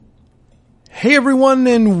Hey everyone,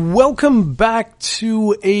 and welcome back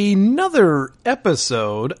to another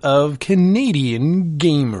episode of Canadian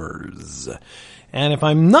Gamers. And if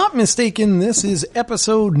I'm not mistaken, this is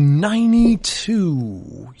episode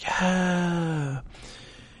 92. Yeah.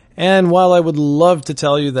 And while I would love to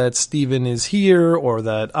tell you that Steven is here or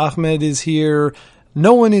that Ahmed is here,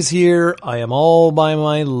 no one is here. I am all by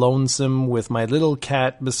my lonesome with my little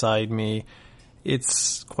cat beside me.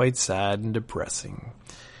 It's quite sad and depressing.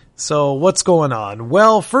 So what's going on?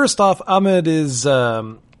 Well, first off, Ahmed is,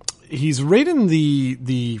 he's right in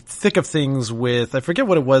the thick of things with, I forget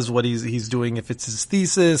what it was, what he's doing, if it's his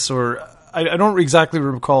thesis or, I don't exactly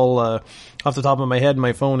recall, off the top of my head.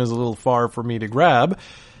 My phone is a little far for me to grab.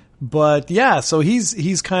 But yeah, so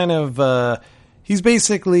he's kind of, he's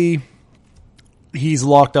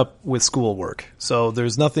locked up with schoolwork. So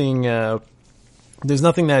there's nothing that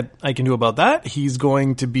I can do about that. He's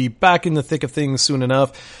going to be back in the thick of things soon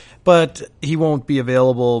enough. But he won't be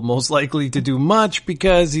available most likely to do much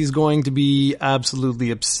because he's going to be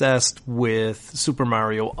absolutely obsessed with Super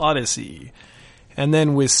Mario Odyssey. And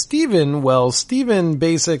then with Steven, well, Steven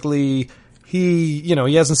basically, he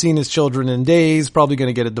hasn't seen his children in days, probably going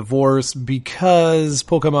to get a divorce because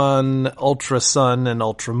Pokemon Ultra Sun and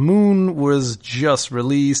Ultra Moon was just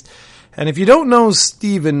released. And if you don't know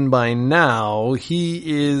Steven by now, he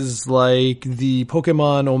is like the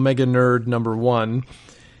Pokemon Omega Nerd #1.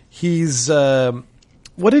 He's,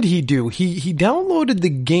 what did he do? He downloaded the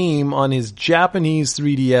game on his Japanese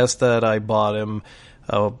 3DS that I bought him,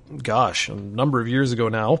 a number of years ago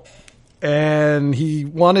now. And he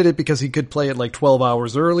wanted it because he could play it like 12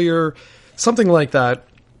 hours earlier, something like that.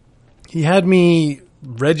 He had me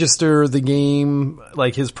register the game,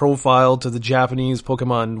 like his profile, to the Japanese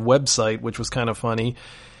Pokemon website, which was kind of funny.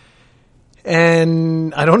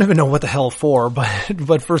 And I don't even know what the hell for,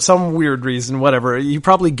 but for some weird reason, whatever, he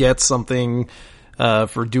probably gets something,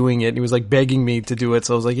 for doing it. He was like begging me to do it.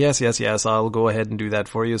 So I was like, yes, I'll go ahead and do that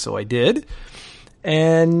for you. So I did.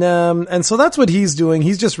 And so that's what he's doing.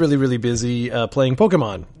 He's just really, really busy, playing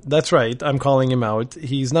Pokemon. That's right. I'm calling him out.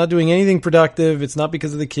 He's not doing anything productive. It's not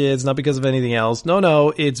because of the kids, not because of anything else.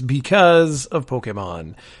 No, it's because of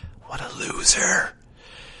Pokemon. What a loser.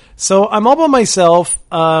 So I'm all by myself,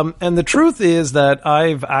 and the truth is that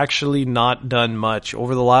I've actually not done much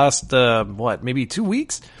over the last, maybe 2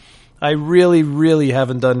 weeks? I really, really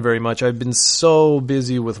haven't done very much. I've been so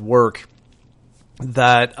busy with work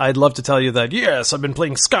that I'd love to tell you that, yes, I've been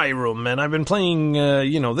playing Skyrim, and I've been playing,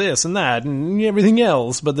 this and that, and everything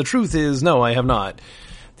else, but the truth is, no, I have not.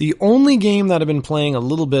 The only game that I've been playing a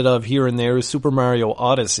little bit of here and there is Super Mario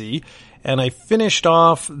Odyssey, and I finished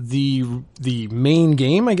off the main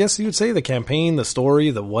game, I guess you would say, the campaign, the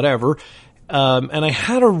story, the whatever. And I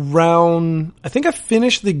had I think I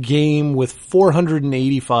finished the game with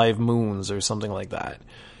 485 moons or something like that.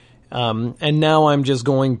 And now I'm just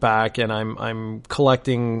going back and I'm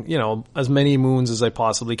collecting, as many moons as I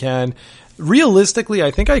possibly can. Realistically,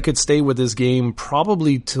 I think I could stay with this game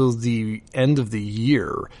probably till the end of the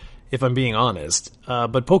year, if I'm being honest.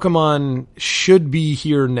 But Pokemon should be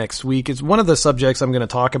here next week. It's one of the subjects I'm going to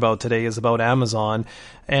talk about today is about Amazon.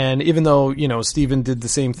 And even though, Steven did the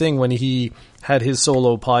same thing when he had his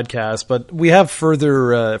solo podcast, but we have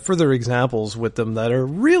further examples with them that are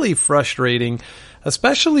really frustrating,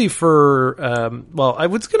 especially for, I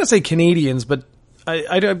was going to say Canadians, but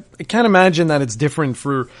I can't imagine that it's different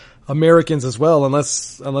for Americans as well,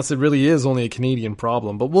 unless it really is only a Canadian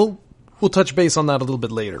problem. But we'll touch base on that a little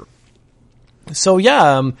bit later. So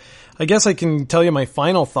yeah, I guess I can tell you my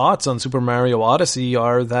final thoughts on Super Mario Odyssey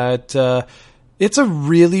are that it's a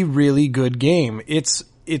really, really good game. It's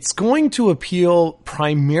going to appeal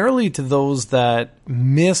primarily to those that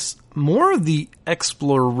miss more of the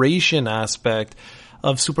exploration aspect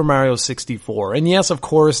of Super Mario 64. And yes, of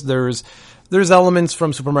course, there's elements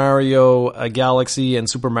from Super Mario Galaxy and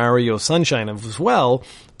Super Mario Sunshine as well.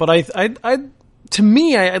 But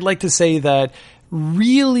I'd like to say that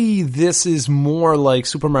really this is more like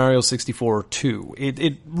Super Mario 64 2.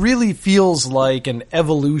 It really feels like an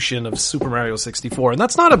evolution of Super Mario 64. And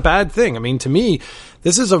that's not a bad thing. I mean, to me,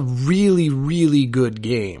 this is a really, really good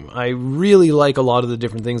game. I really like a lot of the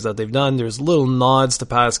different things that they've done. There's little nods to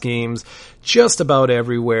past games just about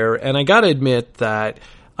everywhere. And I gotta admit that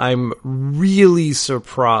I'm really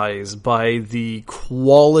surprised by the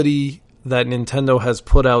quality that Nintendo has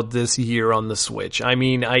put out this year on the Switch. I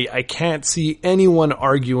mean, I can't see anyone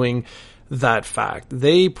arguing that fact.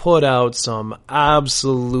 They put out some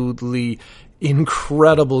absolutely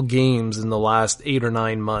incredible games in the last 8 or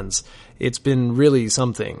 9 months. It's been really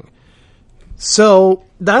something. So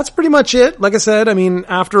that's pretty much it. Like I said, I mean,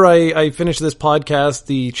 after I finish this podcast,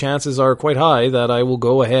 the chances are quite high that I will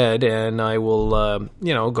go ahead and I will,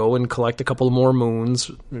 go and collect a couple more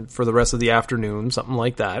moons for the rest of the afternoon, something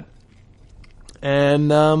like that.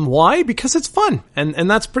 And why? Because it's fun. And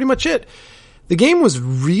that's pretty much it. The game was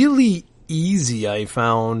really easy, I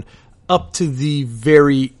found, up to the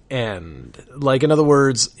very end. Like, in other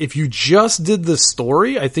words, if you just did the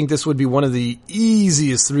story, I think this would be one of the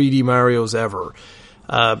easiest 3D Marios ever.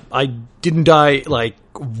 I didn't die, like,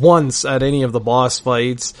 once at any of the boss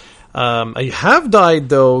fights. I have died,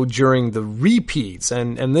 though, during the repeats,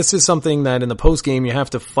 and this is something that in the post-game you have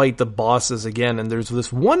to fight the bosses again, and there's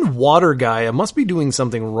this one water guy. I must be doing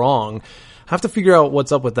something wrong. I have to figure out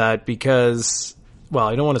what's up with that because, well,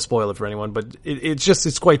 I don't want to spoil it for anyone, but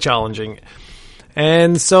it's quite challenging.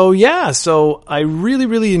 And so, yeah, so I really,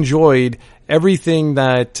 really enjoyed everything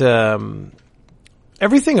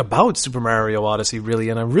everything about Super Mario Odyssey, really,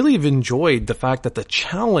 and I really have enjoyed the fact that the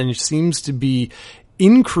challenge seems to be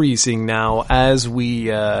increasing now as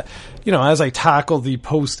we, as I tackle the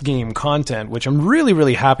post-game content, which I'm really,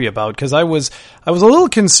 really happy about, because I was a little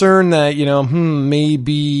concerned that,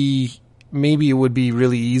 maybe it would be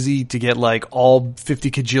really easy to get, like, all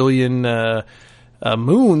 50 kajillion,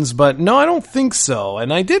 moons, but no, I don't think so.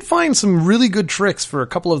 And I did find some really good tricks for a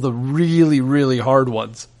couple of the really, really hard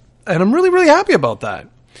ones. And I'm really, really happy about that.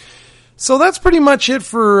 So that's pretty much it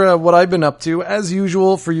for what I've been up to. As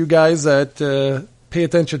usual, for you guys that pay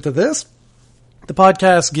attention to this, the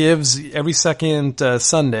podcast gives every second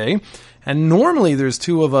Sunday. And normally there's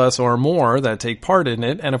 2 of us or more that take part in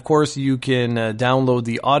it. And of course, you can download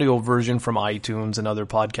the audio version from iTunes and other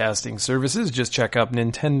podcasting services. Just check up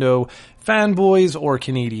Nintendo Fanboys or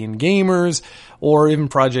Canadian Gamers or even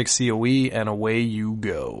Project COE and away you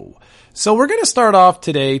go. So we're going to start off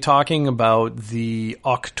today talking about the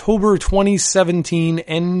October 2017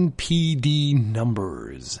 NPD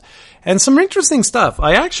numbers. And some interesting stuff.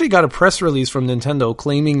 I actually got a press release from Nintendo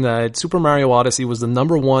claiming that Super Mario Odyssey was the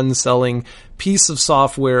 #1 selling piece of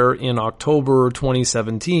software in October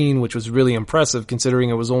 2017, which was really impressive considering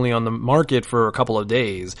it was only on the market for a couple of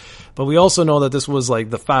days. But we also know that this was like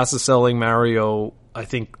the fastest selling Mario, I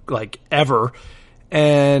think, like ever.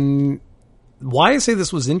 And why I say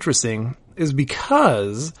this was interesting is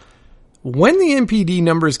because when the NPD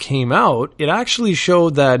numbers came out, it actually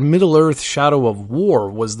showed that Middle-earth: Shadow of War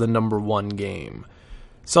was the #1 game.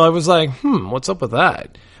 So I was like, what's up with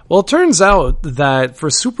that? Well, it turns out that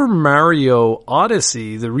for Super Mario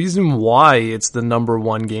Odyssey, the reason why it's the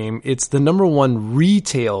 #1 game, it's the #1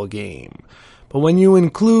 retail game. But when you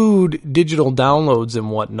include digital downloads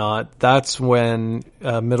and whatnot, that's when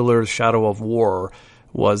Middle-earth: Shadow of War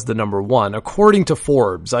was the #1, according to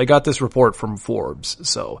Forbes. I got this report from Forbes,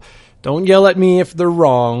 so don't yell at me if they're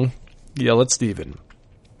wrong. Yell at Steven.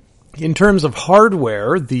 In terms of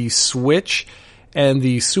hardware, the Switch and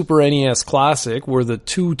the Super NES Classic were the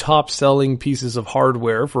 2 top-selling pieces of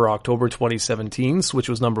hardware for October 2017. Switch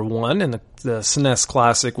was #1, and the SNES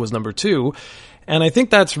Classic was #2. And I think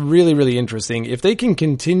that's really, really interesting. If they can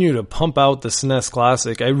continue to pump out the SNES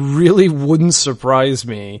Classic, I really wouldn't surprise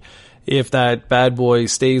me if that bad boy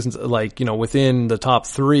stays, within the top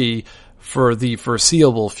 3 for the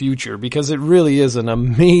foreseeable future, because it really is an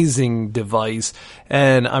amazing device,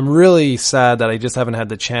 and I'm really sad that I just haven't had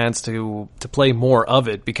the chance to play more of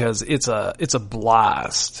it, because it's a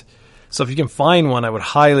blast. So if you can find one, I would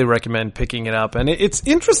highly recommend picking it up. And it's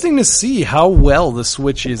interesting to see how well the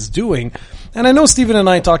Switch is doing. And I know Steven and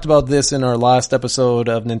I talked about this in our last episode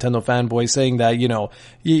of Nintendo Fanboy, saying that, you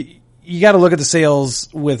got to look at the sales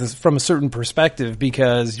from a certain perspective,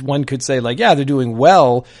 because one could say, like, yeah, they're doing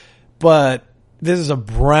well, but this is a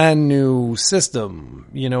brand new system.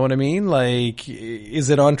 You know what I mean? Like, is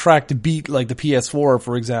it on track to beat, like, the PS4,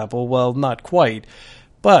 for example? Well, not quite.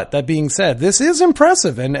 But that being said, this is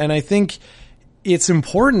impressive, and I think it's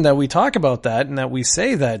important that we talk about that and that we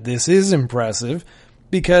say that this is impressive,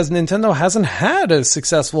 because Nintendo hasn't had a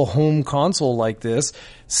successful home console like this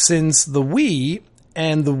since the Wii,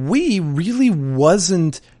 and the Wii really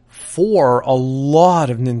wasn't for a lot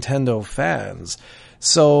of Nintendo fans.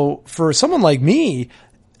 So for someone like me,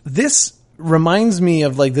 this reminds me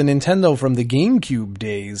of, like, the Nintendo from the GameCube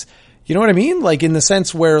days. You know what I mean? Like, in the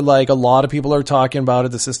sense where, like, a lot of people are talking about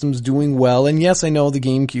it, the system's doing well, and yes, I know the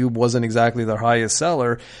GameCube wasn't exactly their highest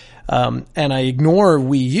seller, And I ignore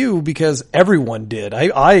Wii U because everyone did.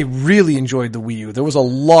 I really enjoyed the Wii U. There was a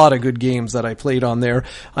lot of good games that I played on there.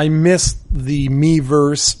 I missed the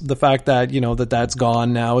Miiverse, the fact that, that's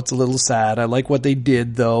gone now. It's a little sad. I like what they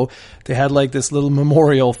did though. They had like this little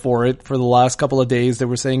memorial for it for the last couple of days. They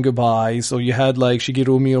were saying goodbye. So you had like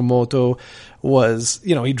Shigeru Miyamoto was,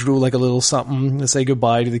 he drew like a little something to say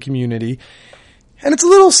goodbye to the community. And it's a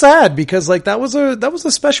little sad because like that was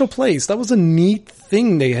a special place. That was a neat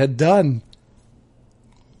thing they had done.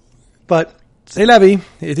 But c'est la vie,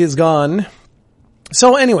 it is gone.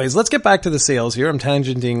 So anyways, let's get back to the sales here. I'm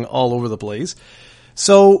tangenting all over the place.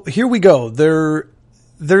 So here we go.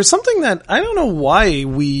 There's something that I don't know why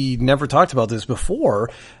we never talked about this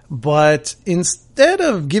before, but instead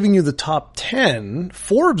of giving you the top 10,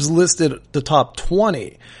 Forbes listed the top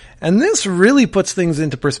 20. And this really puts things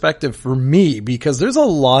into perspective for me because there's a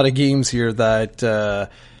lot of games here that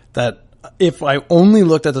if I only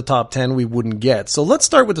looked at the top 10, we wouldn't get. So let's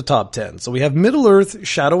start with the top 10. So we have Middle-earth,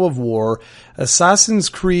 Shadow of War, Assassin's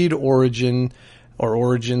Creed Origins,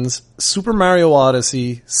 Super Mario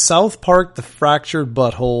Odyssey, South Park: The Fractured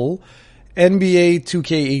Butthole, NBA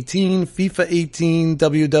 2K18, FIFA 18,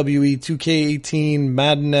 WWE 2K18,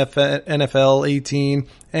 Madden NFL 18,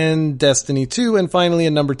 and Destiny 2, and finally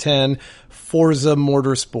at number 10, Forza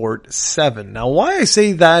Motorsport 7. Now, why I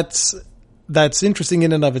say that's interesting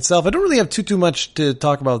in and of itself, I don't really have too much to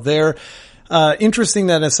talk about there. Interesting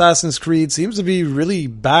that Assassin's Creed seems to be really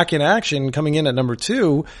back in action, coming in at number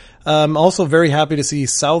 2. Also very happy to see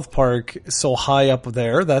South Park so high up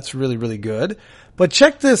there. That's really, really good. But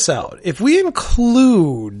check this out. If we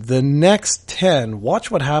include the next 10,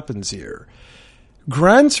 watch what happens here.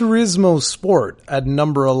 Gran Turismo Sport at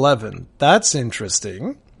number 11. That's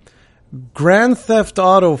interesting. Grand Theft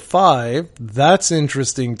Auto 5. That's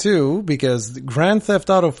interesting too, because Grand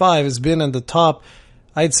Theft Auto 5 has been in the top,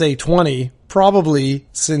 I'd say 20, probably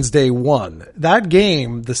since day one. That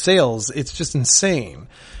game, the sales, it's just insane.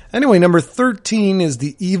 Anyway, number 13 is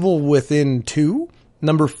The Evil Within 2.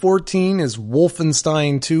 Number 14 is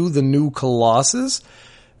Wolfenstein 2, The New Colossus.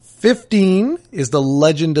 15 is The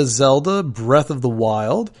Legend of Zelda, Breath of the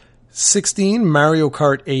Wild. 16, Mario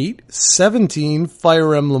Kart 8. 17,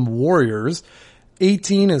 Fire Emblem Warriors.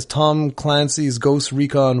 18 is Tom Clancy's Ghost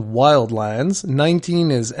Recon Wildlands. 19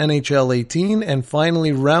 is NHL 18. And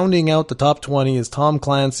finally, rounding out the top 20 is Tom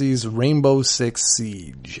Clancy's Rainbow Six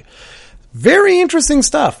Siege. Very interesting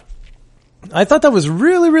stuff. I thought that was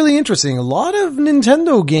really, really interesting. A lot of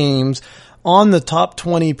Nintendo games on the top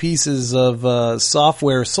 20 pieces of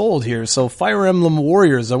software sold here. So Fire Emblem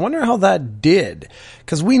Warriors, I wonder how that did.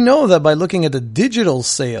 Because we know that by looking at the digital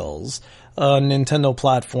sales on Nintendo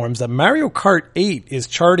platforms, that Mario Kart 8 is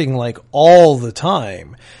charting like all the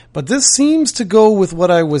time. But this seems to go with what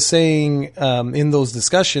I was saying in those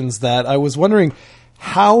discussions, that I was wondering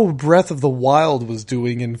how Breath of the Wild was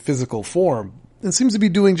doing in physical form. It seems to be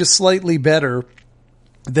doing just slightly better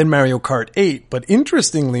than Mario Kart 8. But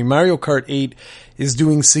interestingly, Mario Kart 8 is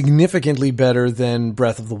doing significantly better than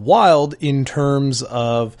Breath of the Wild in terms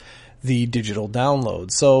of the digital download.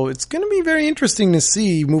 So it's going to be very interesting to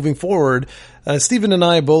see moving forward. Stephen and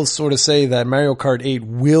I both sort of say that Mario Kart 8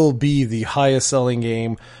 will be the highest selling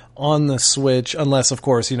game on the Switch, unless, of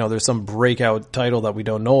course, there's some breakout title that we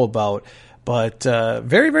don't know about. But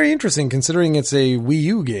very, very interesting considering it's a Wii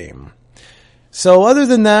U game. So other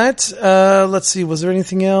than that, let's see, was there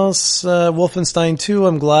anything else? Wolfenstein 2,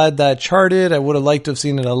 I'm glad that charted. I would have liked to have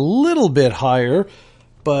seen it a little bit higher,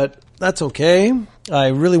 but that's okay. I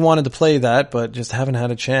really wanted to play that, but just haven't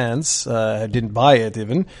had a chance. I didn't buy it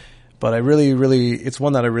even, but I really, it's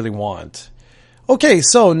one that I really want. Okay,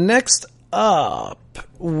 so next up,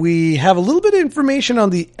 we have a little bit of information on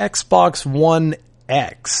the Xbox One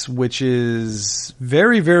X, which is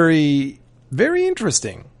very, very, very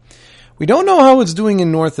interesting. We don't know how it's doing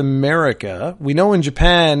in North America. We know in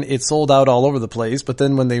Japan it sold out all over the place, but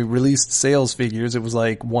then when they released sales figures, it was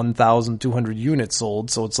like 1,200 units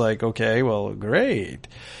sold. So it's like, okay, well, great.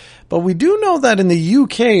 But we do know that in the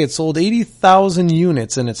UK it sold 80,000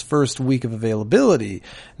 units in its first week of availability.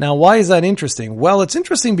 Now, why is that interesting? Well, it's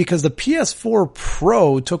interesting because the PS4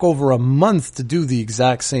 Pro took over a month to do the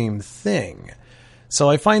exact same thing. So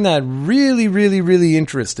I find that really, really, really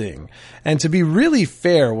interesting. And to be really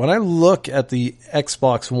fair, when I look at the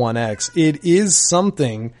Xbox One X, it is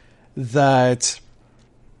something that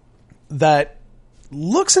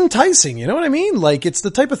looks enticing. You know what I mean? Like, it's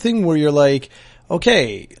the type of thing where you're like,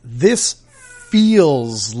 okay, this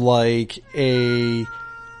feels like a...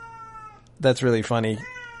 That's really funny.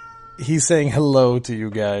 He's saying hello to you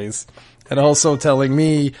guys. And also telling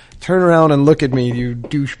me, turn around and look at me, you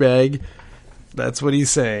douchebag. That's what he's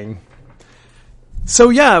saying. So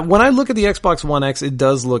yeah, when I look at the Xbox One X, it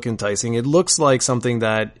does look enticing. It looks like something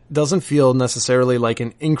that doesn't feel necessarily like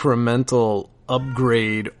an incremental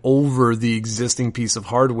upgrade over the existing piece of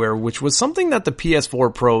hardware, which was something that the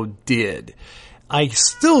PS4 Pro did. I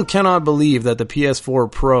still cannot believe that the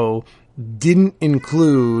PS4 Pro didn't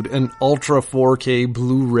include an Ultra 4K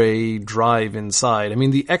Blu-ray drive inside. I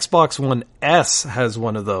mean, the Xbox One S has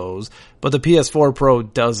one of those, but the PS4 Pro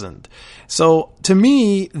doesn't. So, to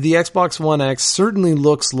me, the Xbox One X certainly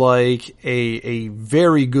looks like a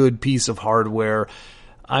very good piece of hardware.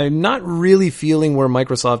 I'm not really feeling where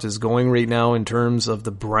Microsoft is going right now in terms of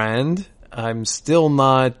the brand. I'm still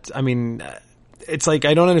not, I mean, it's like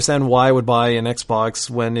I don't understand why I would buy an Xbox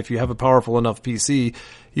when if you have a powerful enough PC,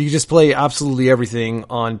 you can just play absolutely everything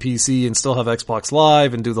on PC and still have Xbox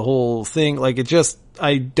Live and do the whole thing. Like it just,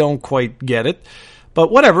 I don't quite get it.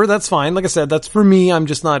 But whatever, that's fine. Like I said, that's for me. I'm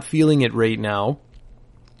just not feeling it right now.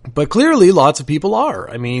 But clearly lots of people are.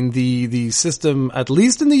 I mean, the system, at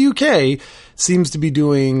least in the UK, seems to be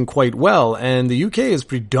doing quite well. And the UK is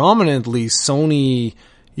predominantly Sony,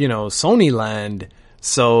 Sony land.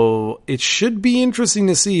 So it should be interesting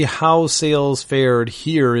to see how sales fared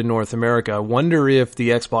here in North America. I wonder if the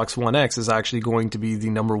Xbox One X is actually going to be the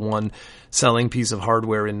number one selling piece of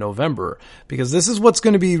hardware in November. Because this is what's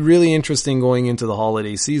going to be really interesting going into the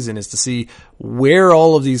holiday season, is to see where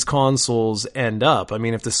all of these consoles end up. I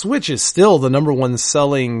mean, if the Switch is still the number one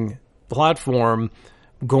selling platform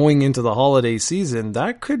going into the holiday season,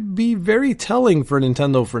 that could be very telling for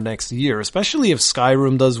Nintendo for next year, especially if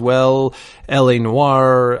Skyrim does well, L.A.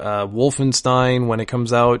 Noire, Wolfenstein when it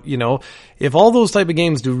comes out. If all those type of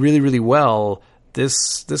games do really, really well,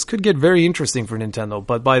 this could get very interesting for Nintendo.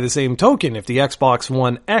 But by the same token, if the Xbox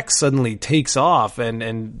One X suddenly takes off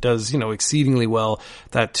and does, exceedingly well,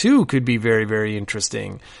 that too could be very, very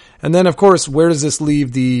interesting. And then, of course, where does this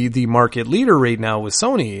leave the market leader right now with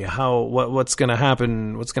Sony? What's going to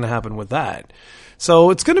happen? What's going to happen with that?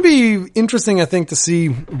 So it's going to be interesting, I think, to see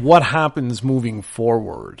what happens moving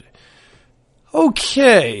forward.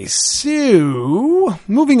 Okay, so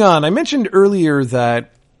moving on. I mentioned earlier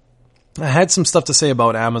that I had some stuff to say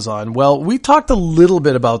about Amazon. Well, we talked a little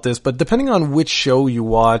bit about this, but depending on which show you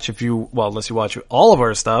watch, unless you watch all of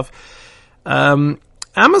our stuff,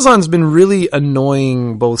 Amazon's been really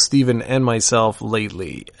annoying both Steven and myself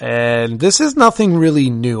lately. And this is nothing really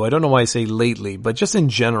new. I don't know why I say lately, but just in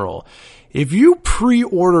general. If you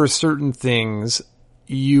pre-order certain things,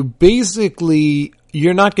 you're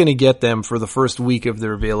not going to get them for the first week of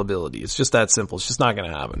their availability. It's just that simple. It's just not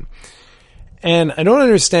going to happen. And I don't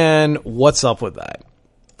understand what's up with that.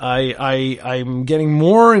 I'm getting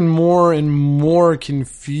more and more and more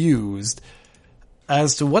confused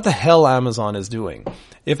as to what the hell Amazon is doing.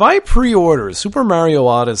 If I pre-order Super Mario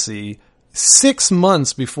Odyssey 6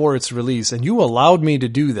 months before its release, and you allowed me to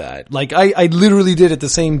do that, like I literally did it the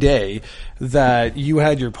same day that you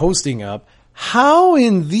had your posting up, how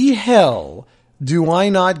in the hell do I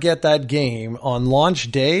not get that game on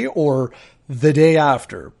launch day or the day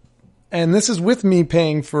after? And this is with me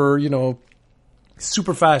paying for,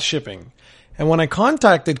 super fast shipping. And when I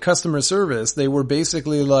contacted customer service, they were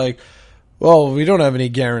basically like, well, we don't have any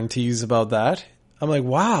guarantees about that. I'm like,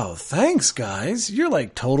 wow, thanks guys. You're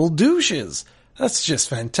like total douches. That's just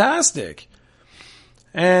fantastic.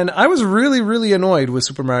 And I was really, really annoyed with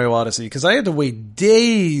Super Mario Odyssey because I had to wait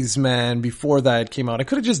days, man, before that came out. I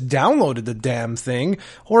could have just downloaded the damn thing,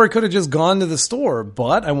 or I could have just gone to the store,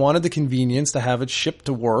 but I wanted the convenience to have it shipped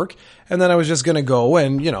to work. And then I was just going to go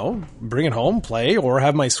and, bring it home, play, or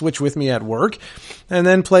have my Switch with me at work and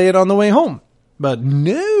then play it on the way home. But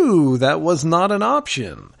no, that was not an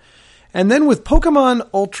option. And then with Pokemon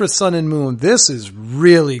Ultra Sun and Moon, this is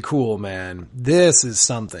really cool, man. This is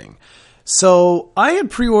something. So I had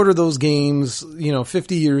pre-ordered those games,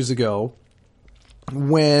 50 years ago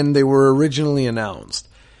when they were originally announced.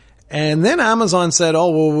 And then Amazon said,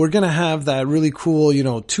 oh, well, we're going to have that really cool,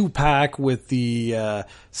 2-pack with the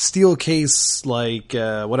steel case,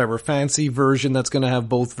 fancy version that's going to have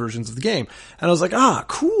both versions of the game. And I was like,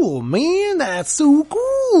 cool, man, that's so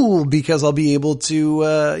cool, because I'll be able to,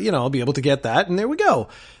 I'll be able to get that. And there we go.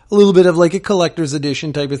 A little bit of like a collector's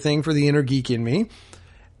edition type of thing for the inner geek in me.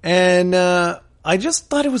 And I just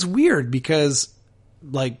thought it was weird because,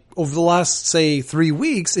 over the last, say, 3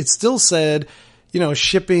 weeks, it still said,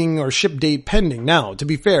 shipping or ship date pending. Now, to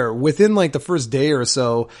be fair, within the first day or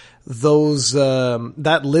so, those,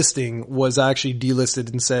 that listing was actually delisted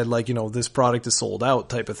and said this product is sold out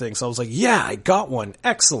type of thing. So I was like, yeah, I got one.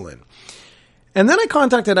 Excellent. And then I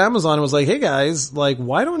contacted Amazon and was like, hey guys,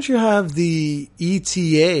 why don't you have the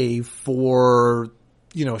ETA for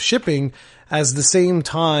shipping as the same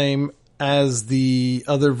time as the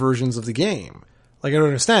other versions of the game. Like, I don't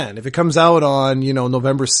understand. If it comes out on,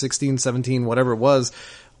 November 16, 17, whatever it was,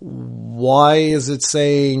 why is it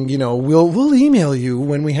saying, we'll email you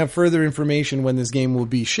when we have further information when this game will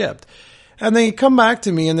be shipped? And they come back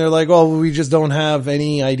to me and they're like, oh, we just don't have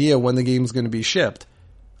any idea when the game's going to be shipped.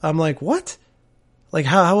 I'm like, what? Like,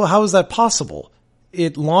 how is that possible?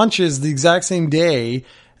 It launches the exact same day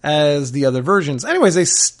as the other versions. Anyways, they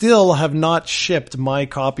still have not shipped my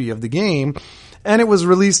copy of the game, and it was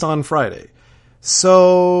released on Friday.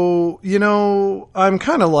 So, I'm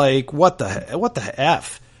kind of like, what the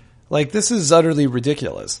F? Like, this is utterly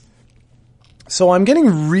ridiculous. So I'm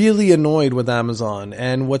getting really annoyed with Amazon,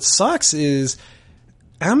 and what sucks is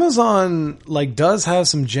Amazon, does have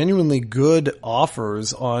some genuinely good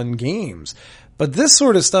offers on games. But this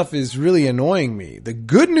sort of stuff is really annoying me. The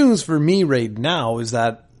good news for me right now is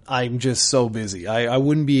that I'm just so busy. I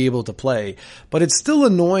wouldn't be able to play. But it's still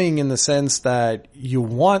annoying in the sense that you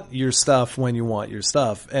want your stuff when you want your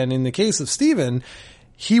stuff. And in the case of Steven,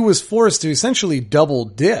 he was forced to essentially double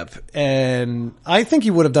dip. And I think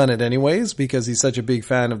he would have done it anyways because he's such a big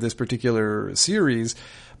fan of this particular series.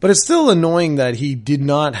 But it's still annoying that he did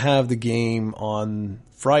not have the game on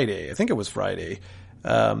Friday. I think it was Friday.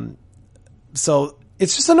 So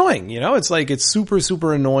it's just annoying, it's super,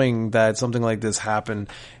 super annoying that something like this happened.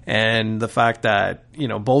 And the fact that,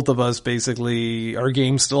 both of us basically, our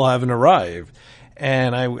games still haven't arrived.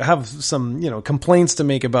 And I have some, complaints to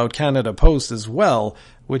make about Canada Post as well,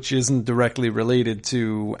 which isn't directly related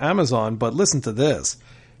to Amazon, but listen to this.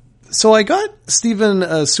 So I got Steven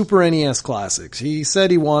a Super NES Classics. He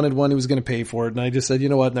said he wanted one, he was going to pay for it, and I just said, you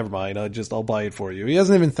know what, never mind, I'll buy it for you. He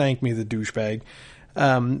hasn't even thanked me, the douchebag.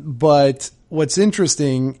 But what's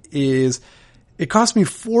interesting is it cost me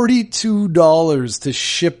 $42 to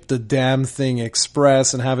ship the damn thing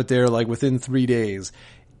express and have it there within 3 days.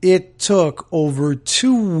 It took over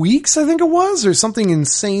 2 weeks, I think it was, or something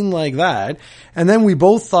insane like that. And then we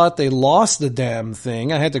both thought they lost the damn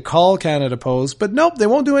thing. I had to call Canada Post, but nope, they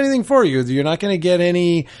won't do anything for you. You're not going to get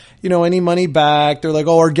any, any money back. They're like,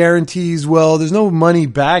 oh, our guarantees, well, there's no money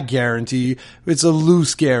back guarantee. It's a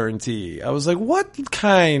loose guarantee. I was like, what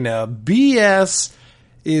kind of BS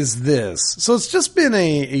is this? So it's just been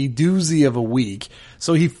a doozy of a week.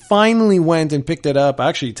 So he finally went and picked it up,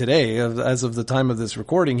 actually today, as of the time of this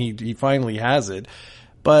recording, he finally has it.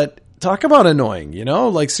 But talk about annoying,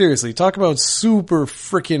 seriously, talk about super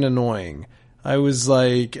freaking annoying. I was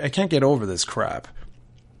like, I can't get over this crap.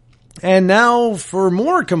 And now for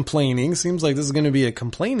more complaining, seems like this is going to be a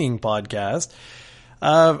complaining podcast.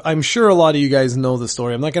 I'm sure a lot of you guys know the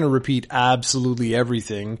story. I'm not going to repeat absolutely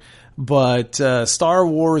everything. But Star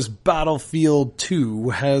Wars Battlefield 2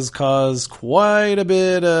 has caused quite a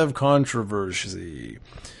bit of controversy.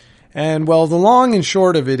 And, well, the long and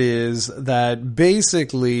short of it is that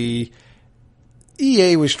basically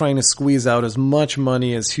EA was trying to squeeze out as much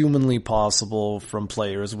money as humanly possible from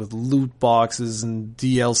players with loot boxes and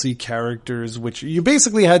DLC characters, which you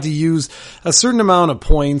basically had to use a certain amount of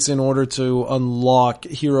points in order to unlock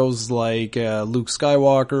heroes like Luke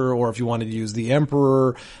Skywalker, or if you wanted to use the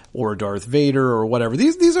Emperor or Darth Vader or whatever.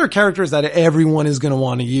 These are characters that everyone is going to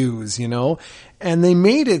want to use, And they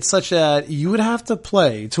made it such that you would have to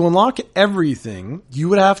play, to unlock everything, you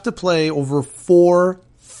would have to play over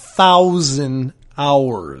 4,000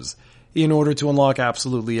 hours in order to unlock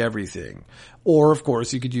absolutely everything. Or, of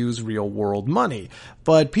course, you could use real world money.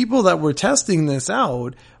 But people that were testing this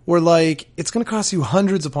out were like, it's going to cost you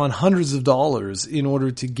hundreds upon hundreds of dollars in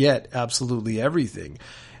order to get absolutely everything.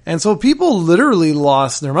 And so people literally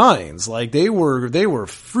lost their minds. They were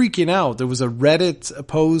freaking out. There was a Reddit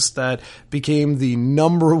post that became the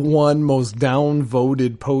number one most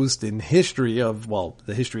downvoted post in the history of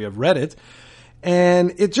Reddit.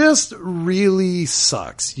 And it just really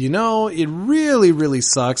sucks, It really, really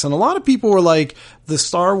sucks. And a lot of people were like, the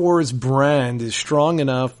Star Wars brand is strong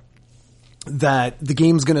enough that the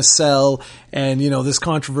game's gonna sell and, this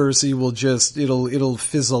controversy will just, it'll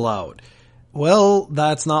fizzle out. Well,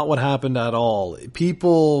 that's not what happened at all.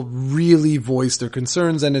 People really voiced their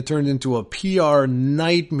concerns and it turned into a PR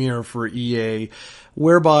nightmare for EA,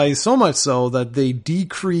 whereby so much so that they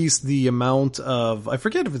decreased the amount of, I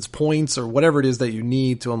forget if it's points or whatever it is that you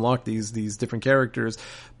need to unlock these different characters,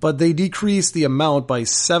 but they decreased the amount by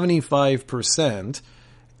 75%.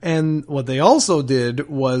 And what they also did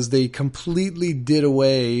was they completely did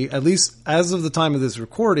away, at least as of the time of this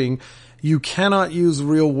recording, you cannot use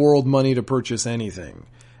real world money to purchase anything.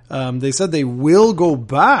 They said they will go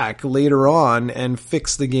back later on and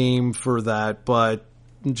fix the game for that, but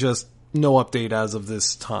just no update as of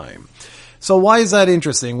this time. So why is that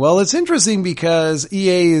interesting? Well, it's interesting because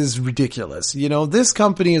EA is ridiculous. This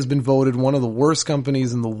company has been voted one of the worst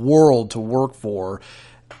companies in the world to work for.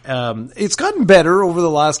 It's gotten better over the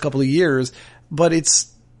last couple of years, but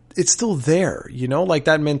it's still there, like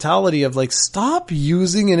that mentality of like, stop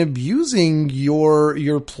using and abusing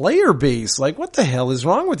your player base. Like, what the hell is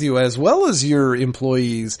wrong with you, as well as your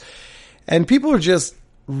employees? And people are just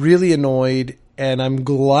really annoyed. And I'm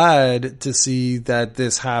glad to see that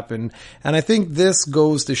this happened. And I think this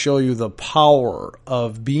goes to show you the power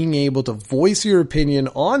of being able to voice your opinion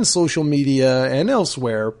on social media and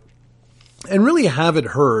elsewhere and really have it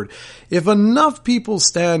heard. If enough people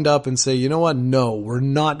stand up and say, you know what, no, we're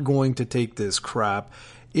not going to take this crap,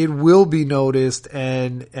 it will be noticed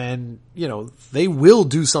and they will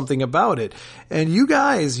do something about it. And you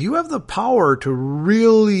guys, you have the power to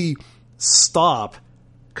really stop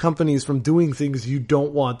companies from doing things you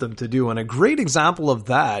don't want them to do. And a great example of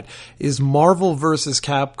that is Marvel vs.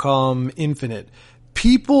 Capcom Infinite.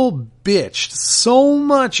 People bitched so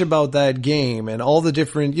much about that game and all the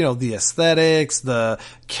different, the aesthetics, the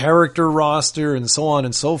character roster, and so on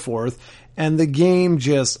and so forth. And the game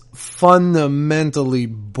just fundamentally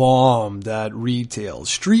bombed at retail.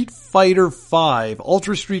 Street Fighter V,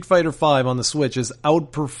 Ultra Street Fighter V on the Switch has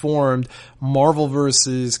outperformed Marvel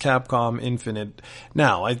vs. Capcom Infinite.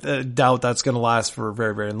 Now, I doubt that's going to last for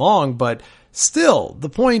very, very long, but still, the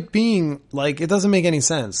point being, like, it doesn't make any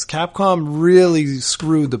sense. Capcom really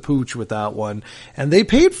screwed the pooch with that one, and they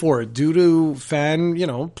paid for it due to fan,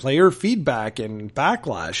 player feedback and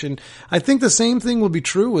backlash. And I think the same thing will be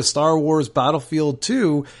true with Star Wars Battlefield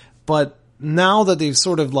 2, but now that they've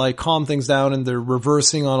sort of like calmed things down and they're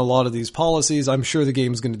reversing on a lot of these policies, I'm sure the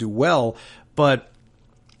game's going to do well, but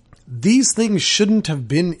these things shouldn't have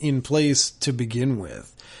been in place to begin with.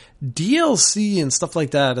 DLC and stuff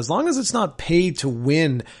like that, as long as it's not paid to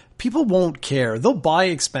win, people won't care. They'll buy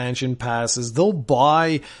expansion passes, they'll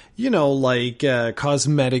buy,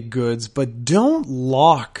 cosmetic goods, but don't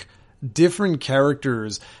lock different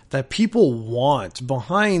characters that people want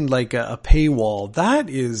behind like a paywall. That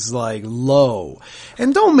is like low.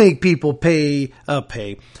 And don't make people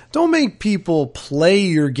don't make people play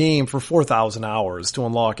your game for 4,000 hours to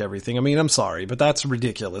unlock everything. I mean, I'm sorry, but that's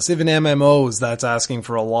ridiculous. Even MMOs, that's asking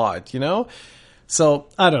for a lot, So,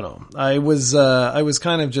 I don't know. I was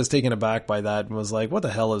kind of just taken aback by that and was like, what the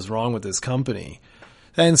hell is wrong with this company?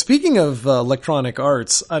 And speaking of Electronic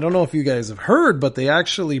Arts, I don't know if you guys have heard, but they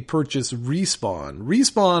actually purchased Respawn.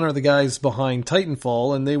 Respawn are the guys behind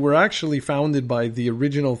Titanfall, and they were actually founded by the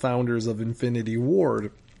original founders of Infinity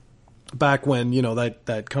Ward back when,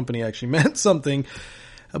 that company actually meant something.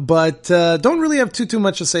 But don't really have too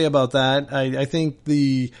much to say about that. I think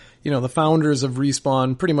the founders of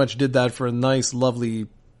Respawn pretty much did that for a nice, lovely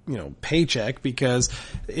paycheck, because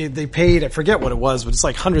they paid, I forget what it was, but it's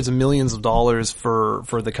like hundreds of millions of dollars for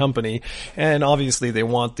the company. And obviously they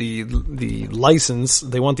want the license,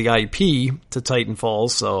 they want the IP to Titanfall,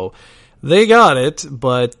 so they got it.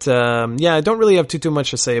 But, I don't really have too much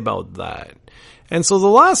to say about that. And so the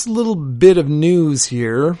last little bit of news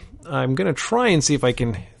here, I'm going to try and see if I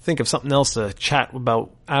can think of something else to chat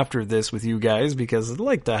about after this with you guys, because I'd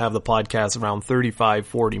like to have the podcast around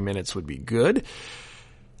 35-40 minutes would be good.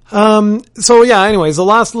 Anyways, the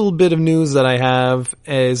last little bit of news that I have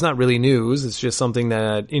is not really news, it's just something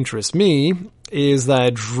that interests me, is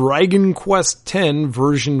that Dragon Quest X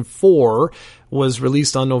version 4 was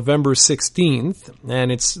released on November 16th,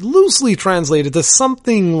 and it's loosely translated to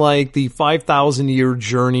something like the 5,000-year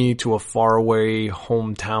journey to a faraway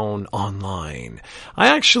hometown online. I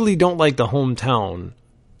actually don't like the hometown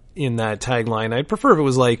in that tagline. I'd prefer if it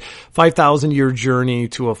was like 5,000-year journey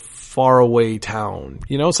to a faraway town,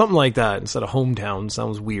 something like that instead of hometown.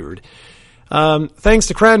 Sounds weird. Thanks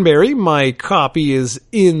to Cranberry, my copy is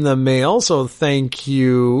in the mail, so thank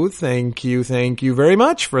you very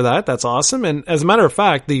much for that. That's awesome. And as a matter of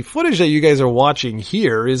fact, the footage that you guys are watching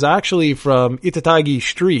here is actually from Itatagi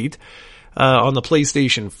Street on the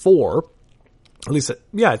PlayStation 4. At least,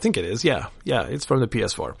 I think it is. Yeah, it's from the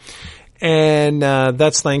PS4. And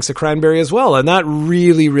that's thanks to Cranberry as well. And that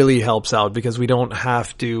really, really helps out, because we don't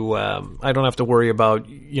have to, I don't have to worry about,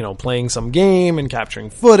 playing some game and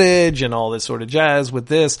capturing footage and all this sort of jazz. With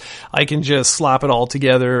this, I can just slap it all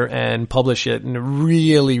together and publish it, and it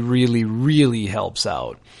really, really, really helps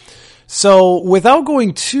out. So without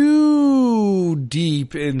going too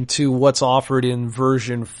deep into what's offered in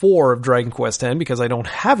version 4 of Dragon Quest X, because I don't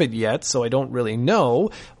have it yet, so I don't really know,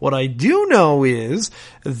 what I do know is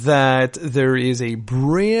that there is a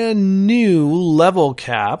brand new level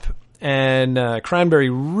cap And Cranberry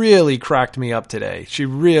really cracked me up today. She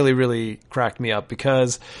really, really cracked me up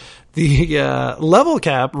because the level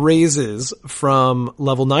cap raises from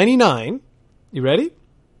level 99. You ready?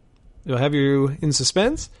 You'll have you in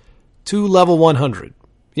suspense. To level 100.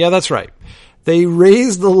 Yeah, that's right. They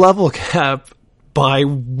raised the level cap by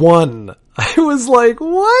 1. I was like,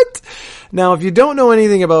 what? Now, if you don't know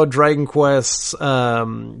anything about Dragon Quest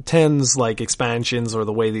X's like expansions or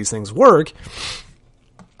the way these things work,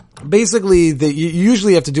 basically, you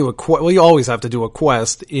usually have to do you always have to do a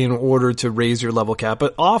quest in order to raise your level cap,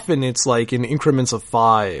 but often it's like in increments of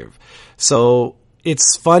 5. So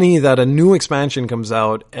it's funny that a new expansion comes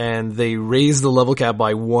out and they raise the level cap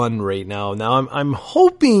by 1 right now. Now, I'm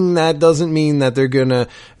hoping that doesn't mean that they're gonna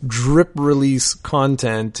drip release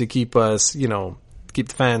content to keep us, keep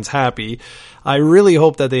the fans happy. I really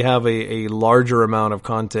hope that they have a larger amount of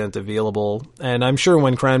content available. And I'm sure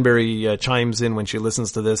when Cranberry chimes in when she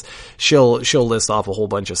listens to this, she'll list off a whole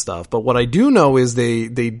bunch of stuff. But what I do know is they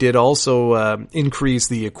did also increase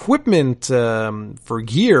the equipment for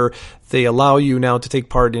gear. They allow you now to take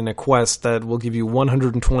part in a quest that will give you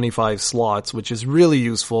 125 slots, which is really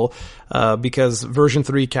useful because version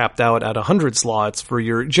 3 capped out at 100 slots for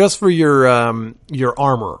your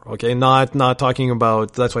armor. Okay, not talking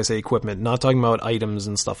about, that's why I say equipment, not talking about items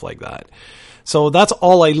and stuff like that. So that's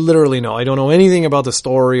all I literally know. I don't know anything about the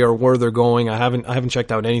story or where they're going. I haven't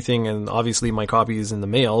checked out anything, and obviously my copy is in the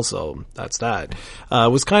mail, so that's that.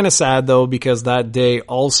 It was kind of sad though, because that day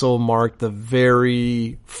also marked the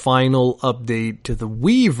very final update to the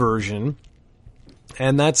Wii version.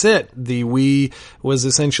 And that's it. The Wii was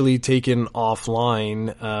essentially taken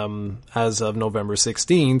offline as of November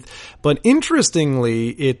 16th. But interestingly,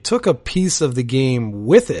 it took a piece of the game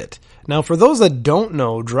with it. Now, for those that don't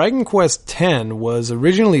know, Dragon Quest X was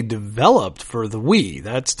originally developed for the Wii.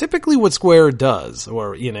 That's typically what Square does,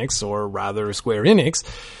 or Enix, or rather Square Enix.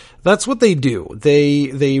 That's what they do.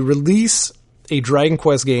 They release a Dragon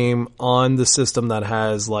Quest game on the system that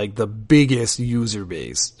has like the biggest user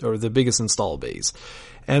base or the biggest install base.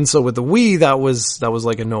 And so with the Wii, that was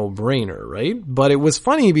like a no-brainer, right? But it was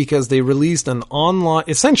funny because they released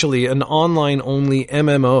essentially an online only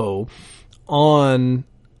MMO on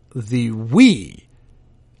the Wii.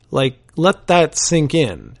 Like, let that sink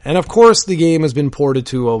in. And of course, the game has been ported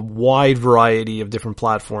to a wide variety of different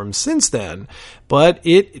platforms since then, but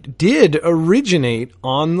it did originate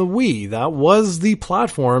on the Wii. That was the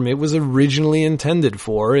platform it was originally intended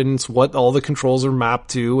for, and it's what all the controls are mapped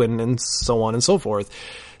to, and so on and so forth.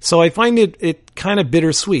 So I find it kind of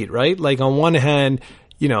bittersweet, right? Like, on one hand,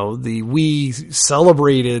 the Wii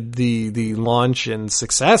celebrated the launch and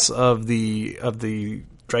success of the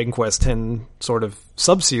Dragon Quest X sort of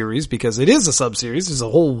sub-series, because it is a sub-series. There's a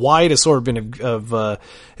whole wide assortment of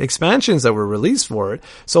expansions that were released for it.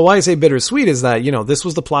 So why I say bittersweet is that, this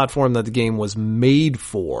was the platform that the game was made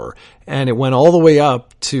for, and it went all the way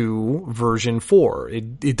up to version 4.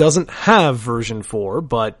 It doesn't have version 4,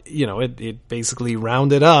 but, it basically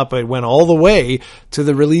rounded up. It went all the way to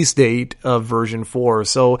the release date of version 4.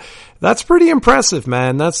 So that's pretty impressive,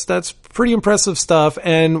 man. That's pretty impressive stuff.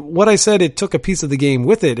 And what I said, it took a piece of the game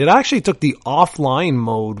with it. It actually took the offline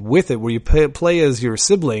mode with it, where you play as your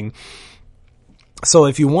sibling. So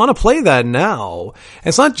if you want to play that now,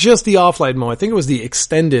 it's not just the offline mode. I think it was the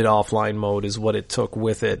extended offline mode is what it took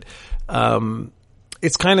with it.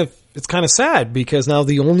 It's kind of sad, because now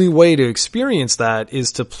the only way to experience that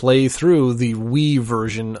is to play through the Wii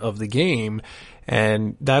version of the game.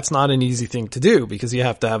 And that's not an easy thing to do, because you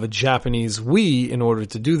have to have a Japanese Wii in order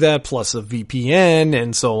to do that, plus a VPN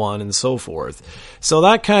and so on and so forth. So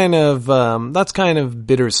that's kind of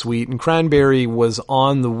bittersweet. And Cranberry was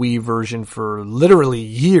on the Wii version for literally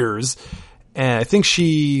years. And I think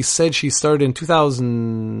she said she started in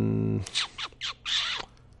 2000.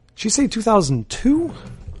 She say 2002?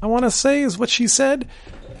 I want to say is what she said.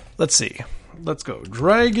 Let's see. Let's go.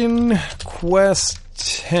 Dragon Quest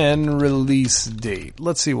X release date.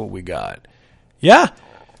 Let's see what we got. Yeah?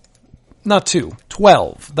 Not 2.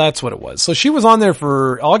 12. That's what it was. So she was on there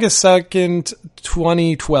for August 2nd,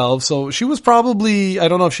 2012. So she was probably, I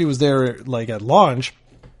don't know if she was there like at launch,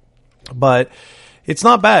 but it's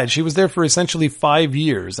not bad. She was there for essentially 5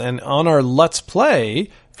 years. And on our Let's Play,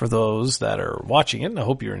 for those that are watching it, and I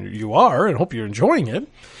hope you are, and hope you're enjoying it,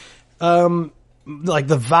 like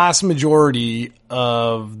the vast majority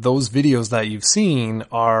of those videos that you've seen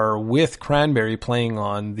are with Cranberry playing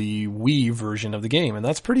on the Wii version of the game. And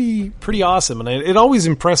that's pretty awesome. And it always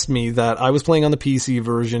impressed me that I was playing on the PC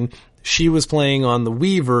version, she was playing on the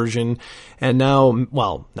Wii version, and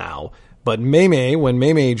now, But Maymay, when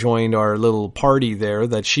Maymay joined our little party there,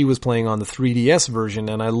 that she was playing on the 3DS version,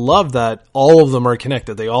 and I love that all of them are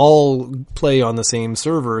connected. They all play on the same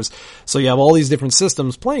servers, so you have all these different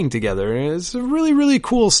systems playing together, and it's really, really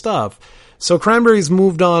cool stuff. So Cranberry's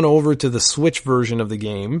moved on over to the Switch version of the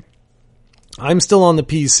game. I'm still on the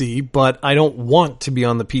PC, but I don't want to be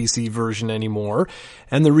on the PC version anymore.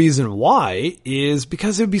 And the reason why is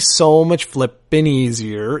because it would be so much flippin'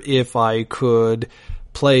 easier if I could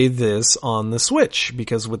play this on the Switch,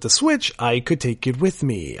 because with the Switch, I could take it with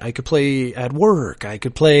me. I could play at work. I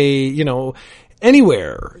could play,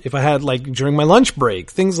 anywhere. If I had, during my lunch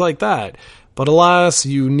break, things like that. But alas,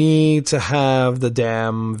 you need to have the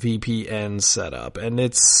damn VPN set up. And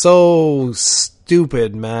it's so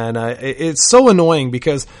stupid, man. It's so annoying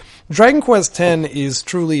because Dragon Quest X is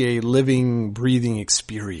truly a living, breathing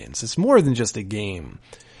experience. It's more than just a game.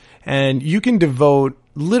 And you can devote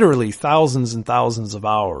literally thousands and thousands of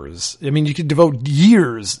hours. I mean, you could devote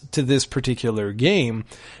years to this particular game.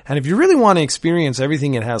 And if you really want to experience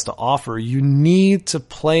everything it has to offer, you need to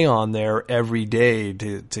play on there every day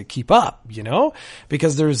to keep up,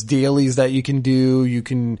 because there's dailies that you can do. You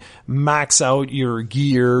can max out your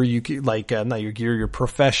gear. You can, not your gear, your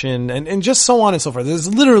profession, and just so on and so forth.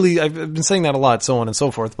 There's literally, I've been saying that a lot, so on and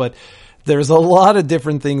so forth, but there's a lot of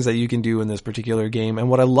different things that you can do in this particular game, and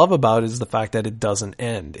what I love about it is the fact that it doesn't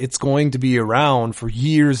end. It's going to be around for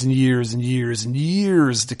years and years and years and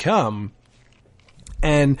years to come.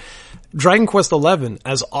 And Dragon Quest XI,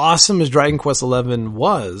 as awesome as Dragon Quest XI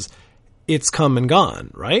was, it's come and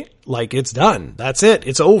gone, right? It's done. That's it.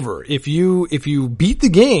 It's over. If you beat the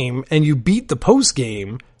game and you beat the post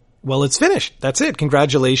game, well, it's finished. That's it.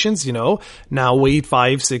 Congratulations, Now wait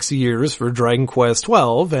 5-6 years for Dragon Quest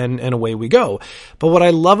 12 and away we go. But what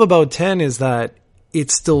I love about 10 is that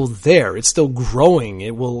it's still there. It's still growing.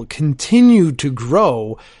 It will continue to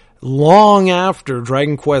grow long after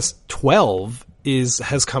Dragon Quest 12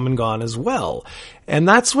 has come and gone as well. And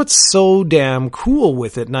that's what's so damn cool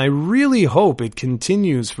with it. And I really hope it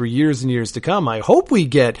continues for years and years to come. I hope we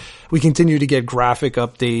continue to get graphic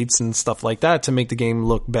updates and stuff like that to make the game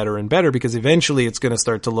look better and better, because eventually it's going to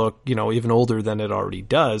start to look, even older than it already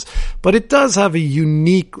does. But it does have a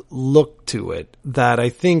unique look to it that I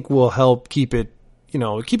think will help keep it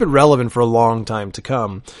relevant for a long time to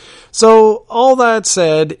come. So all that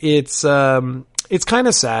said, it's kind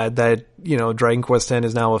of sad that, Dragon Quest X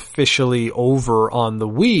is now officially over on the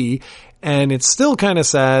Wii, and it's still kind of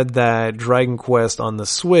sad that Dragon Quest on the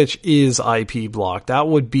Switch is IP blocked. That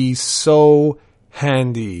would be so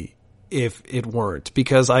handy if it weren't,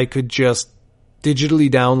 because I could just digitally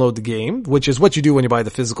download the game, which is what you do when you buy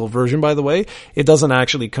the physical version, by the way. It doesn't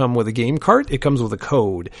actually come with a game cart. It comes with a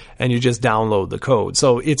code, and you just download the code.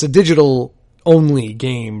 So it's a digital only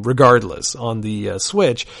game regardless on the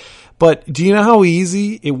Switch. But do you know how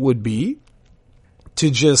easy it would be to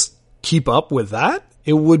just keep up with that?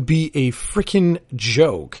 It would be a freaking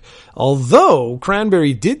joke. Although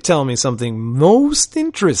Cranberry did tell me something most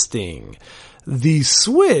interesting. The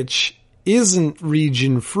Switch isn't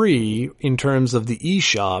region free in terms of the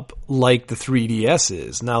eShop like the 3DS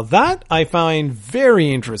is. Now that I find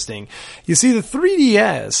very interesting. You see, the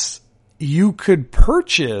 3DS, you could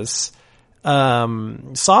purchase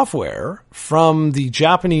software from the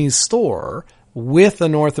Japanese store with a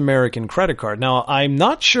North American credit card. Now, I'm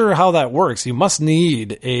not sure how that works. You must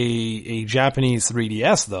need a Japanese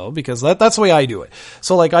 3DS though, because that's the way I do it.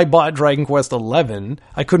 So I bought Dragon Quest XI.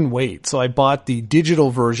 I couldn't wait. So I bought the digital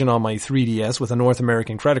version on my 3DS with a North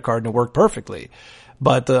American credit card, and it worked perfectly.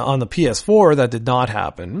 But on the PS4, that did not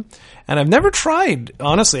happen. And I've never tried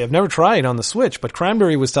on the Switch, but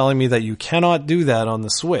Cranberry was telling me that you cannot do that on the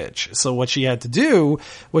Switch. So what she had to do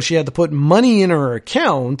was she had to put money in her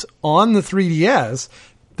account on the 3DS,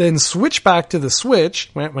 then switch back to the Switch,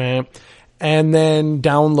 and then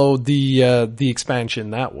download the expansion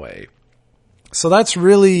that way. So that's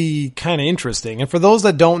really kind of interesting. And for those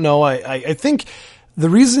that don't know, I think the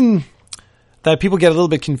reason that people get a little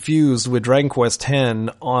bit confused with Dragon Quest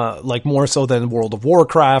X, more so than World of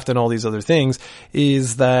Warcraft and all these other things,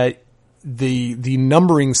 is that the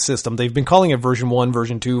numbering system, they've been calling it version 1,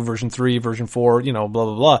 version 2, version 3, version 4, blah,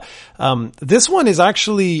 blah, blah. This one is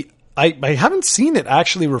actually, I haven't seen it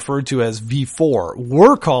actually referred to as V4.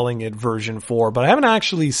 We're calling it version 4, but I haven't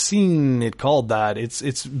actually seen it called that.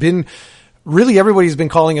 It's been, really, everybody's been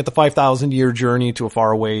calling it the 5,000 year journey to a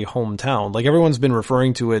faraway hometown. Everyone's been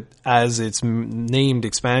referring to it as its named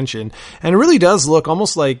expansion. And it really does look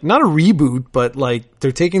almost like, not a reboot, but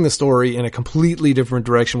they're taking the story in a completely different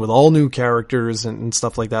direction with all new characters and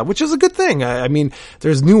stuff like that, which is a good thing. I mean,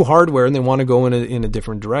 there's new hardware and they want to go in a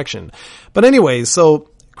different direction. But anyway, so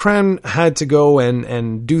Cran had to go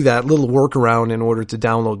and do that little workaround in order to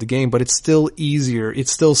download the game, but it's still easier.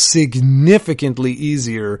 It's still significantly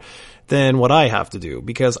easier than what I have to do,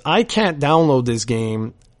 because I can't download this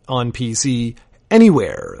game on PC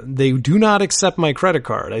anywhere. They do not accept my credit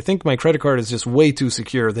card. I think my credit card is just way too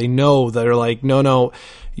secure. They know that they're like, no,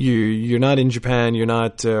 you're not in Japan. You're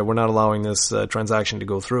not, we're not allowing this transaction to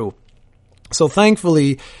go through. So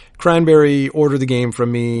thankfully, Cranberry ordered the game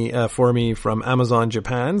from me, for me from Amazon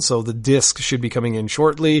Japan. So the disc should be coming in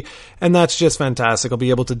shortly. And that's just fantastic. I'll be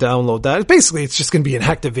able to download that. Basically, it's just going to be an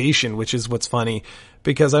activation, which is what's funny,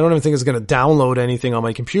 because I don't even think it's going to download anything on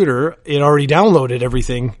my computer. It already downloaded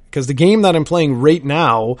everything, because the game that I'm playing right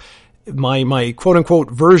now, my quote unquote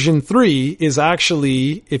version 3 is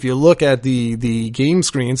actually, if you look at the game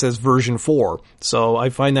screen, it says version 4. So I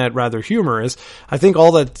find that rather humorous. I think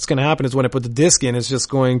all that's going to happen is when I put the disc in, it's just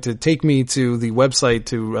going to take me to the website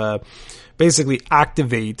to, basically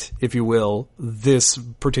activate, if you will, this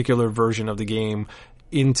particular version of the game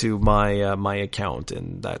into my account,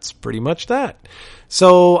 and that's pretty much that.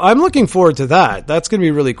 So I'm looking forward to that. That's going to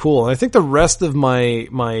be really cool. And I think the rest of my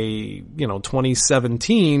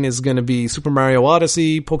 2017 is going to be Super Mario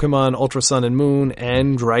Odyssey, Pokemon Ultra Sun and Moon,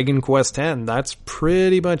 and Dragon Quest X. That's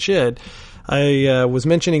pretty much it. I was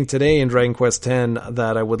mentioning today in Dragon Quest X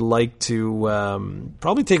that I would like to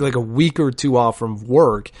probably take like a week or two off from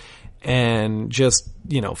work and just,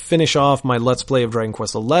 finish off my Let's Play of Dragon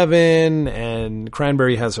Quest XI, and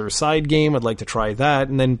Cranberry has her side game. I'd like to try that,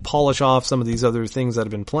 and then polish off some of these other things that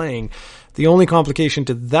I've been playing. The only complication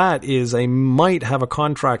to that is I might have a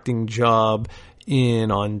contracting job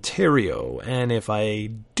in Ontario, and if I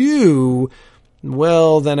do,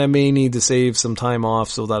 well, then I may need to save some time off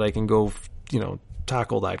so that I can go,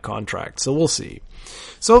 tackle that contract. So we'll see.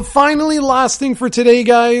 So finally, last thing for today,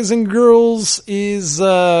 guys and girls, is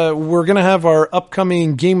we're going to have our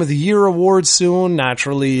upcoming Game of the Year awards soon.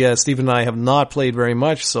 Naturally, Steve and I have not played very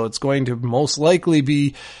much, so it's going to most likely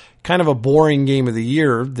be kind of a boring Game of the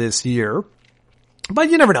Year this year.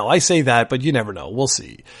 But you never know. I say that, but you never know. We'll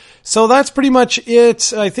see. So that's pretty much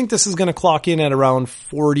it. I think this is going to clock in at around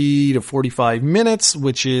 40 to 45 minutes,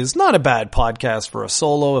 which is not a bad podcast for a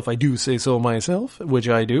solo, if I do say so myself, which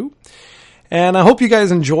I do. And I hope you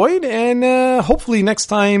guys enjoyed, and hopefully next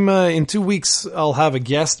time in 2 weeks I'll have a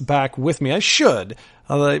guest back with me. I should.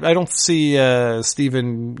 I don't see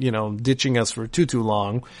Steven, ditching us for too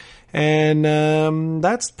long. And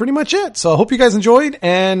that's pretty much it. So I hope you guys enjoyed,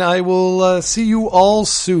 and I will see you all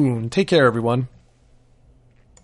soon. Take care, everyone.